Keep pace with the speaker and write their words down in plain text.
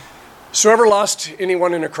So ever lost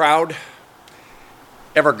anyone in a crowd?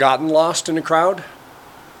 Ever gotten lost in a crowd?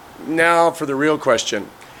 Now for the real question.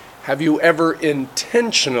 Have you ever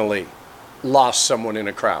intentionally lost someone in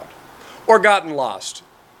a crowd? Or gotten lost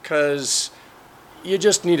because you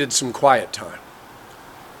just needed some quiet time?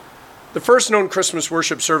 The first known Christmas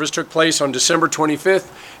worship service took place on December 25th,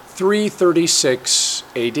 336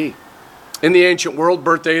 AD. In the ancient world,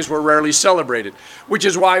 birthdays were rarely celebrated, which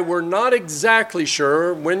is why we're not exactly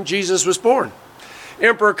sure when Jesus was born.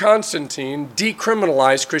 Emperor Constantine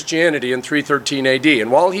decriminalized Christianity in 313 AD,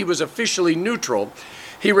 and while he was officially neutral,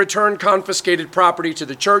 he returned confiscated property to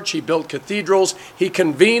the church, he built cathedrals, he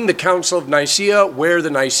convened the Council of Nicaea, where the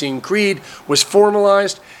Nicene Creed was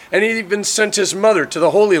formalized, and he even sent his mother to the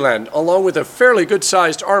Holy Land, along with a fairly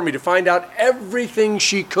good-sized army, to find out everything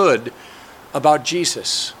she could about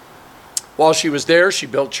Jesus. While she was there, she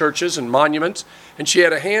built churches and monuments, and she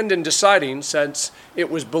had a hand in deciding, since it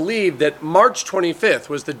was believed that March 25th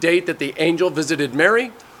was the date that the angel visited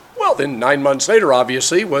Mary. Well, then 9 months later,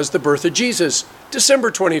 obviously, was the birth of Jesus, December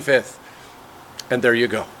 25th. And there you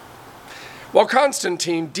go. While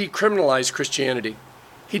Constantine decriminalized Christianity,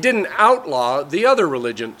 he didn't outlaw the other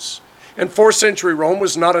religions. And 4th century Rome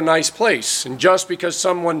was not a nice place. And just because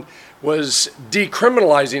someone was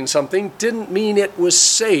decriminalizing something didn't mean it was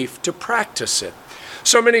safe to practice it.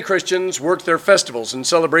 So many Christians worked their festivals and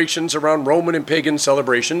celebrations around Roman and pagan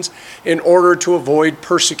celebrations in order to avoid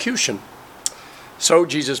persecution. So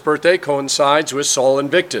Jesus' birthday coincides with Sol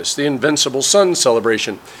Invictus, the Invincible Sun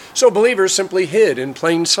celebration. So believers simply hid in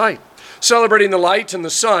plain sight, celebrating the light and the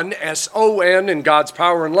sun, S-O-N, in God's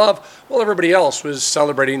power and love, while everybody else was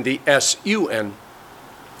celebrating the S-U-N.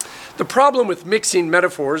 The problem with mixing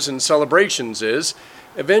metaphors and celebrations is,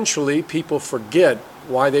 eventually people forget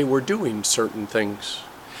why they were doing certain things.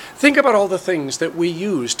 Think about all the things that we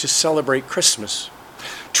use to celebrate Christmas.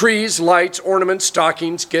 Trees, lights, ornaments,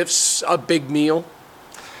 stockings, gifts, a big meal.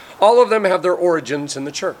 All of them have their origins in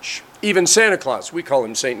the church. Even Santa Claus, we call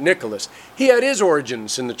him St. Nicholas, he had his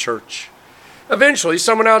origins in the church. Eventually,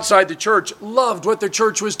 someone outside the church loved what the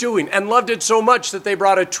church was doing and loved it so much that they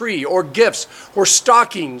brought a tree or gifts or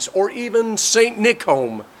stockings or even St. Nick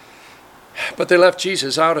home. But they left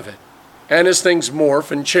Jesus out of it. And as things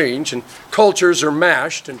morph and change and cultures are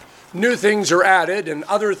mashed and new things are added and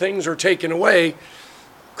other things are taken away,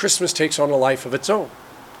 Christmas takes on a life of its own.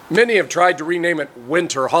 Many have tried to rename it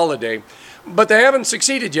Winter Holiday, but they haven't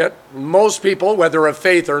succeeded yet. Most people, whether of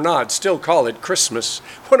faith or not, still call it Christmas.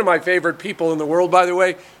 One of my favorite people in the world, by the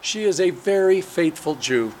way, she is a very faithful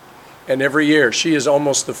Jew. And every year, she is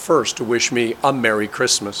almost the first to wish me a Merry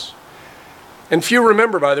Christmas. And few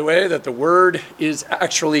remember, by the way, that the word is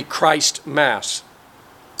actually Christ Mass.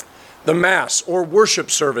 The Mass, or worship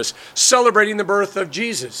service, celebrating the birth of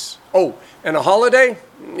Jesus. Oh, and a holiday?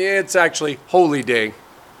 It's actually Holy Day.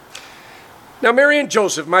 Now, Mary and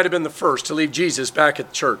Joseph might have been the first to leave Jesus back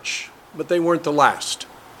at church, but they weren't the last.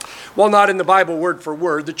 While not in the Bible word for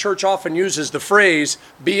word, the church often uses the phrase,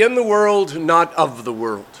 be in the world, not of the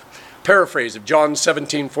world. Paraphrase of John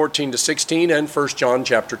 17:14-16 and 1 John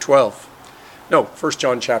chapter 12. No, 1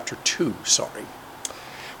 John chapter 2, sorry.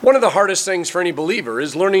 One of the hardest things for any believer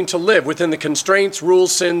is learning to live within the constraints,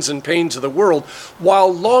 rules, sins, and pains of the world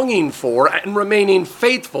while longing for and remaining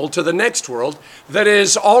faithful to the next world that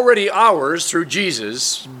is already ours through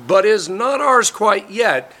Jesus, but is not ours quite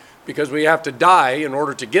yet because we have to die in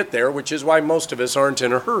order to get there, which is why most of us aren't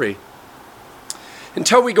in a hurry.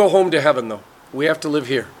 Until we go home to heaven, though, we have to live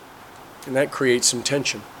here, and that creates some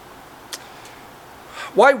tension.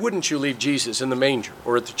 Why wouldn't you leave Jesus in the manger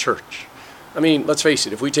or at the church? I mean, let's face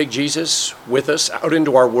it, if we take Jesus with us out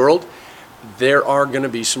into our world, there are going to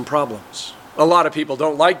be some problems. A lot of people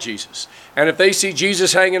don't like Jesus. And if they see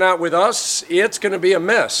Jesus hanging out with us, it's going to be a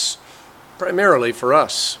mess, primarily for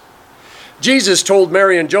us. Jesus told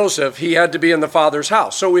Mary and Joseph he had to be in the Father's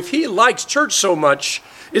house. So if he likes church so much,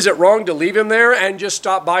 is it wrong to leave him there and just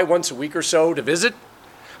stop by once a week or so to visit?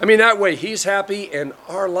 I mean, that way he's happy and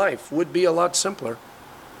our life would be a lot simpler.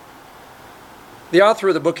 The author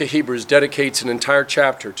of the book of Hebrews dedicates an entire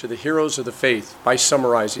chapter to the heroes of the faith by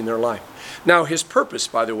summarizing their life. Now, his purpose,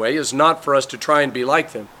 by the way, is not for us to try and be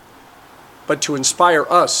like them, but to inspire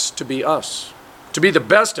us to be us, to be the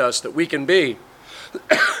best us that we can be,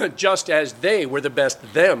 just as they were the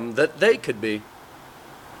best them that they could be.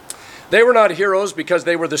 They were not heroes because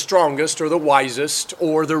they were the strongest or the wisest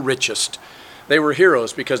or the richest. They were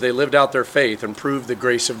heroes because they lived out their faith and proved the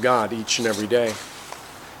grace of God each and every day.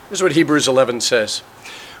 This is what Hebrews 11 says.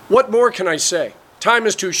 What more can I say? Time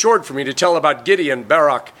is too short for me to tell about Gideon,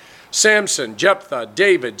 Barak, Samson, Jephthah,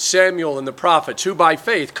 David, Samuel, and the prophets, who by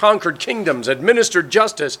faith conquered kingdoms, administered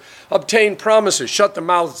justice, obtained promises, shut the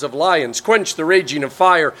mouths of lions, quenched the raging of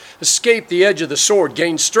fire, escaped the edge of the sword,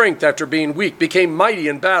 gained strength after being weak, became mighty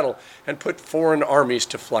in battle, and put foreign armies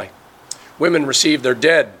to flight. Women received their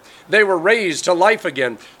dead. They were raised to life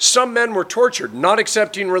again. Some men were tortured, not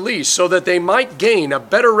accepting release, so that they might gain a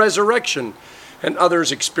better resurrection. And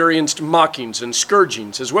others experienced mockings and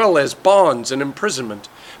scourgings, as well as bonds and imprisonment.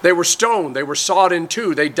 They were stoned, they were sawed in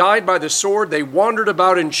two, they died by the sword, they wandered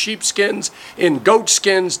about in sheepskins, in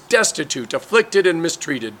goatskins, destitute, afflicted, and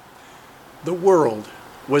mistreated. The world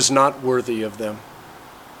was not worthy of them.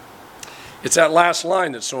 It's that last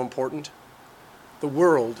line that's so important. The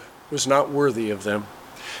world was not worthy of them.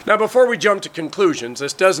 Now, before we jump to conclusions,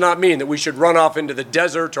 this does not mean that we should run off into the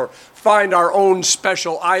desert or find our own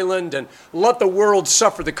special island and let the world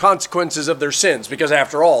suffer the consequences of their sins, because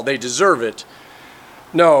after all, they deserve it.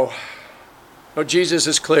 No, Jesus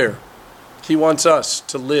is clear. He wants us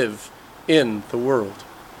to live in the world.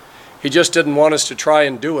 He just didn't want us to try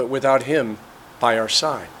and do it without him by our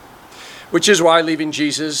side. Which is why leaving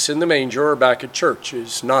Jesus in the manger or back at church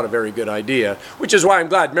is not a very good idea. Which is why I'm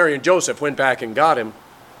glad Mary and Joseph went back and got him.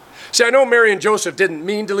 See, I know Mary and Joseph didn't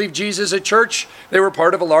mean to leave Jesus at church. They were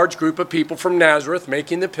part of a large group of people from Nazareth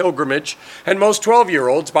making the pilgrimage. And most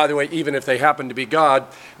 12-year-olds, by the way, even if they happen to be God,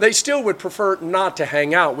 they still would prefer not to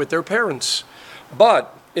hang out with their parents.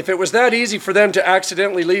 But if it was that easy for them to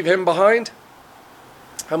accidentally leave him behind,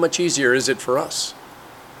 how much easier is it for us?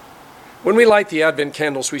 When we light the Advent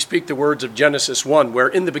candles, we speak the words of Genesis 1, where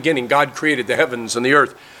in the beginning God created the heavens and the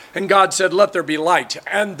earth. And God said, "Let there be light,"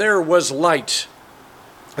 and there was light.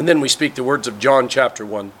 And then we speak the words of John chapter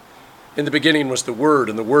 1. In the beginning was the Word,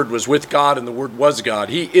 and the Word was with God, and the Word was God.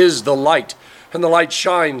 He is the light, and the light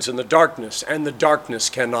shines in the darkness, and the darkness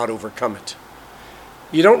cannot overcome it.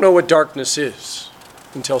 You don't know what darkness is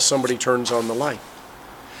until somebody turns on the light.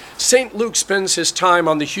 St. Luke spends his time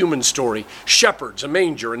on the human story, shepherds, a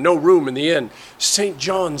manger, and no room in the inn. St.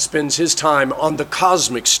 John spends his time on the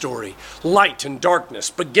cosmic story, light and darkness,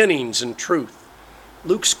 beginnings and truth.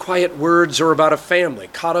 Luke's quiet words are about a family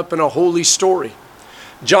caught up in a holy story.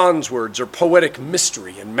 John's words are poetic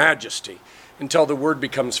mystery and majesty until the Word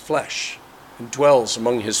becomes flesh and dwells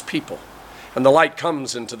among his people. And the light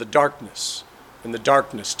comes into the darkness, and the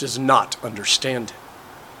darkness does not understand it.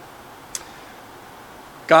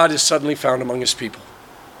 God is suddenly found among his people.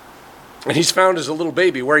 And he's found as a little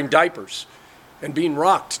baby wearing diapers and being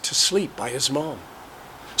rocked to sleep by his mom.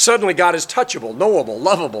 Suddenly God is touchable, knowable,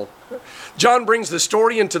 lovable. John brings the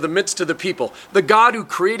story into the midst of the people. The God who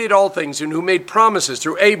created all things and who made promises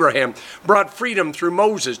through Abraham, brought freedom through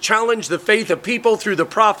Moses, challenged the faith of people through the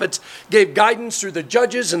prophets, gave guidance through the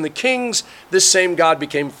judges and the kings. This same God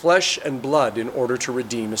became flesh and blood in order to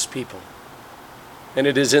redeem his people. And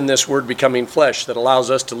it is in this Word becoming flesh that allows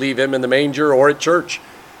us to leave him in the manger or at church.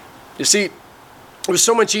 You see, it was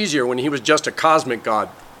so much easier when he was just a cosmic God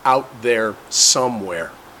out there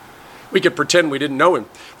somewhere. We could pretend we didn't know him.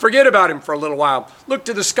 Forget about him for a little while. Look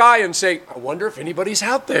to the sky and say, I wonder if anybody's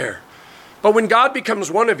out there. But when God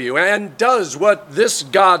becomes one of you and does what this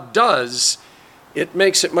God does, it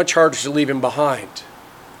makes it much harder to leave him behind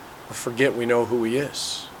or forget we know who he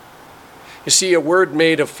is. You see, a Word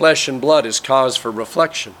made of flesh and blood is cause for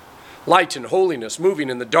reflection. Light and holiness, moving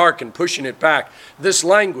in the dark and pushing it back. This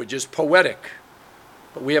language is poetic,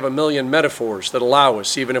 but we have a million metaphors that allow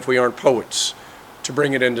us, even if we aren't poets, to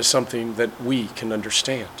bring it into something that we can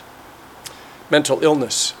understand. Mental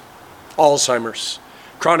illness, Alzheimer's,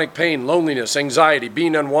 chronic pain, loneliness, anxiety,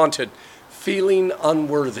 being unwanted, feeling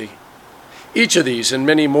unworthy. Each of these and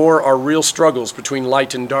many more are real struggles between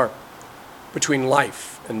light and dark, between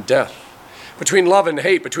life and death, between love and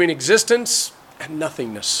hate, between existence and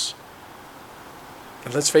nothingness.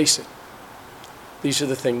 And let's face it, these are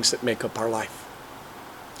the things that make up our life.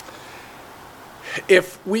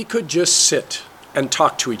 If we could just sit and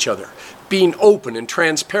talk to each other, being open and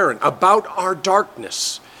transparent about our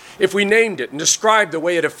darkness, if we named it and described the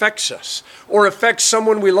way it affects us or affects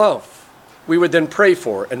someone we love, we would then pray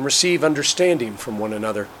for and receive understanding from one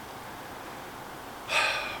another.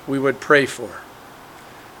 We would pray for.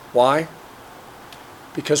 Why?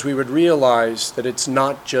 Because we would realize that it's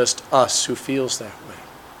not just us who feels that way.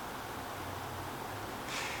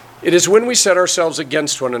 It is when we set ourselves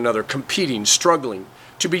against one another, competing, struggling,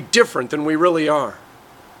 to be different than we really are,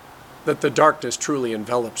 that the darkness truly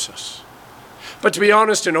envelops us. But to be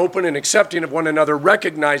honest and open and accepting of one another,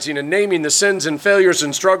 recognizing and naming the sins and failures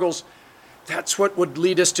and struggles, that's what would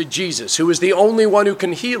lead us to Jesus, who is the only one who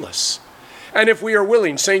can heal us. And if we are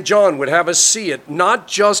willing, St. John would have us see it, not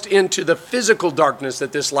just into the physical darkness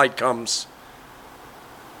that this light comes,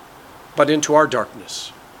 but into our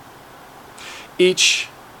darkness. Each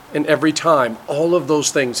and every time, all of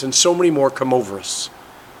those things and so many more come over us.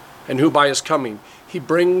 And who by his coming, he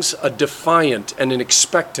brings a defiant and an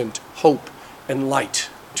expectant hope and light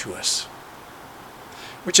to us.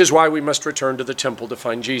 Which is why we must return to the temple to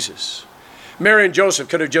find Jesus. Mary and Joseph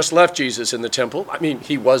could have just left Jesus in the temple. I mean,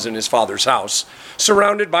 he was in his Father's house,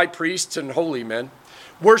 surrounded by priests and holy men.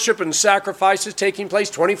 Worship and sacrifices taking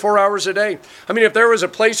place 24 hours a day. I mean, if there was a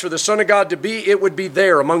place for the Son of God to be, it would be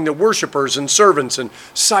there among the worshipers and servants and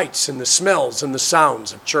sights and the smells and the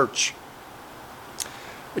sounds of church.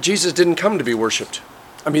 But Jesus didn't come to be worshiped.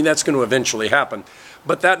 I mean, that's going to eventually happen.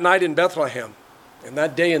 But that night in Bethlehem and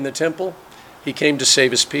that day in the temple, he came to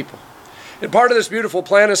save his people. And part of this beautiful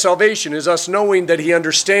plan of salvation is us knowing that he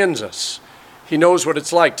understands us. He knows what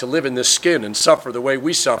it's like to live in this skin and suffer the way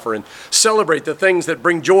we suffer and celebrate the things that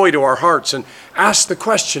bring joy to our hearts and ask the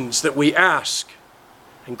questions that we ask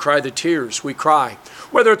and cry the tears we cry.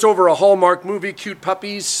 Whether it's over a Hallmark movie, cute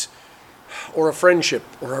puppies, or a friendship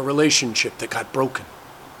or a relationship that got broken.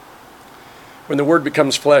 When the Word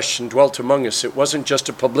becomes flesh and dwelt among us, it wasn't just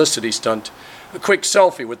a publicity stunt, a quick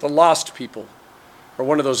selfie with the lost people, or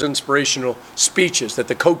one of those inspirational speeches that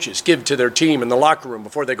the coaches give to their team in the locker room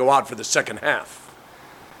before they go out for the second half.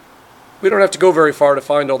 We don't have to go very far to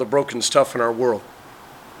find all the broken stuff in our world,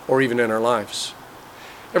 or even in our lives.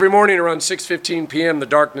 Every morning around 6:15 p.m., the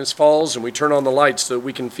darkness falls and we turn on the lights so that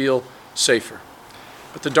we can feel safer.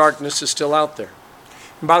 But the darkness is still out there.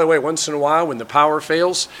 And by the way, once in a while, when the power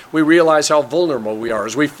fails, we realize how vulnerable we are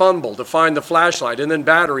as we fumble to find the flashlight and then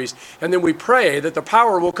batteries, and then we pray that the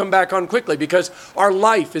power will come back on quickly because our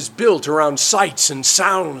life is built around sights and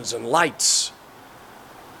sounds and lights.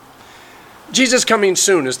 Jesus coming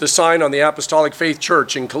soon is the sign on the Apostolic Faith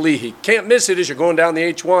Church in Kalihi. Can't miss it as you're going down the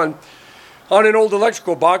H1. On an old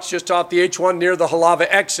electrical box just off the H1 near the Halava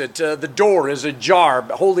exit, the door is ajar,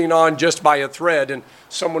 holding on just by a thread, and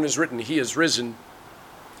someone has written, "He is risen."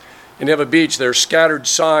 In Eva Beach, there are scattered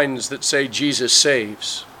signs that say Jesus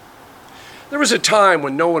saves. There was a time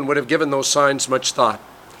when no one would have given those signs much thought.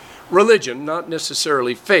 Religion, not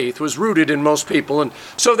necessarily faith, was rooted in most people, and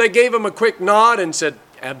so they gave him a quick nod and said,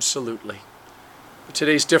 absolutely. But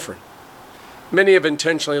today's different. Many have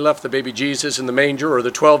intentionally left the baby Jesus in the manger or the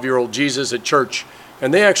 12-year-old Jesus at church,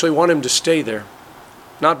 and they actually want him to stay there,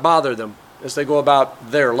 not bother them as they go about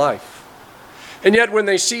their life. And yet when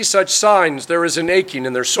they see such signs, there is an aching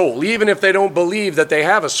in their soul, even if they don't believe that they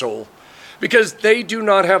have a soul, because they do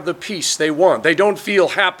not have the peace they want. They don't feel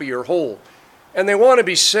happy or whole, and they want to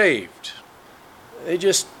be saved. They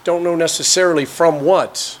just don't know necessarily from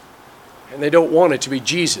what, and they don't want it to be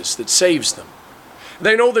Jesus that saves them.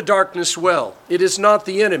 They know the darkness well. It is not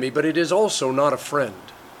the enemy, but it is also not a friend.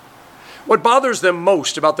 What bothers them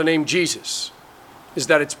most about the name Jesus is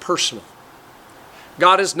that it's personal.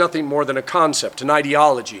 God is nothing more than a concept, an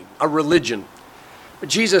ideology, a religion. But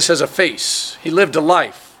Jesus has a face. He lived a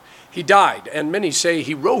life. He died, and many say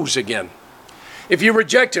he rose again. If you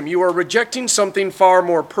reject him, you are rejecting something far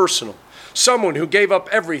more personal. Someone who gave up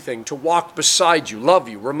everything to walk beside you, love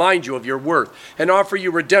you, remind you of your worth, and offer you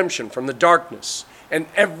redemption from the darkness and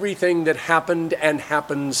everything that happened and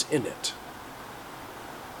happens in it.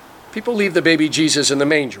 People leave the baby Jesus in the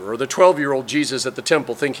manger or the 12-year-old Jesus at the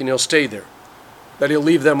temple thinking he'll stay there, that he'll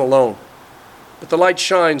leave them alone. But the light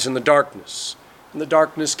shines in the darkness, and the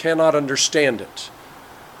darkness cannot understand it,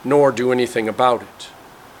 nor do anything about it.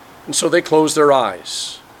 And so they close their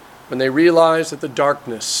eyes when they realize that the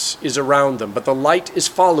darkness is around them, but the light is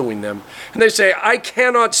following them. And they say, I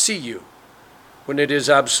cannot see you, when it is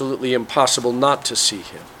absolutely impossible not to see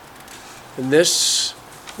him. And this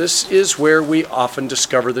is where we often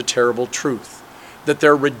discover the terrible truth, that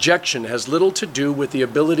their rejection has little to do with the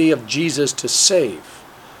ability of Jesus to save.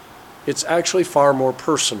 It's actually far more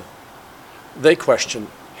personal. They question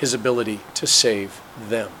his ability to save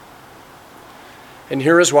them. And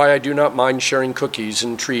here is why I do not mind sharing cookies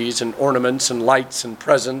and trees and ornaments and lights and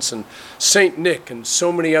presents and St. Nick and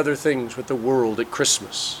so many other things with the world at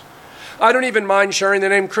Christmas. I don't even mind sharing the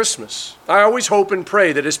name Christmas. I always hope and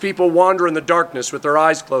pray that as people wander in the darkness with their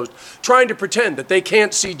eyes closed, trying to pretend that they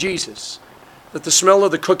can't see Jesus, that the smell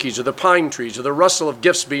of the cookies or the pine trees or the rustle of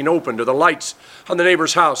gifts being opened or the lights on the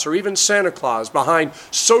neighbor's house or even Santa Claus behind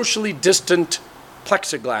socially distant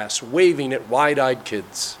plexiglass waving at wide-eyed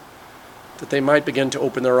kids, that they might begin to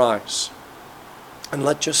open their eyes and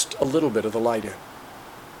let just a little bit of the light in.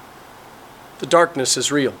 The darkness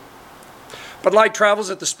is real. But light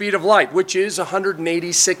travels at the speed of light, which is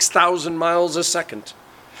 186,000 miles a second.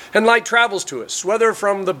 And light travels to us, whether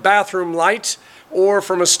from the bathroom light or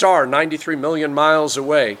from a star 93 million miles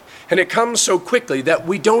away. And it comes so quickly that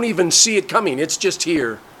we don't even see it coming. It's just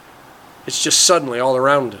here. It's just suddenly all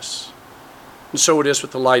around us. And so it is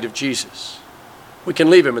with the light of Jesus. We can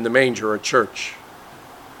leave him in the manger or church,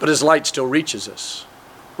 but his light still reaches us,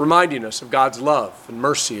 reminding us of God's love and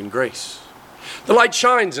mercy and grace. The light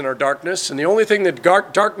shines in our darkness, and the only thing that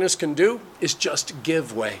darkness can do is just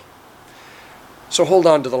give way. So hold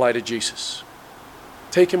on to the light of Jesus.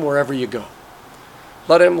 Take him wherever you go.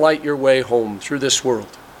 Let him light your way home through this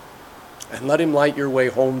world, and let him light your way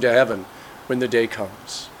home to heaven when the day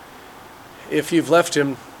comes. If you've left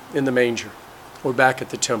him in the manger or back at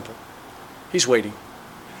the temple, he's waiting.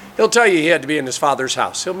 He'll tell you he had to be in his Father's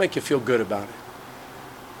house. He'll make you feel good about it.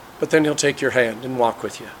 But then he'll take your hand and walk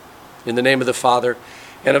with you. In the name of the Father,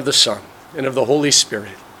 and of the Son, and of the Holy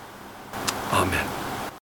Spirit. Amen.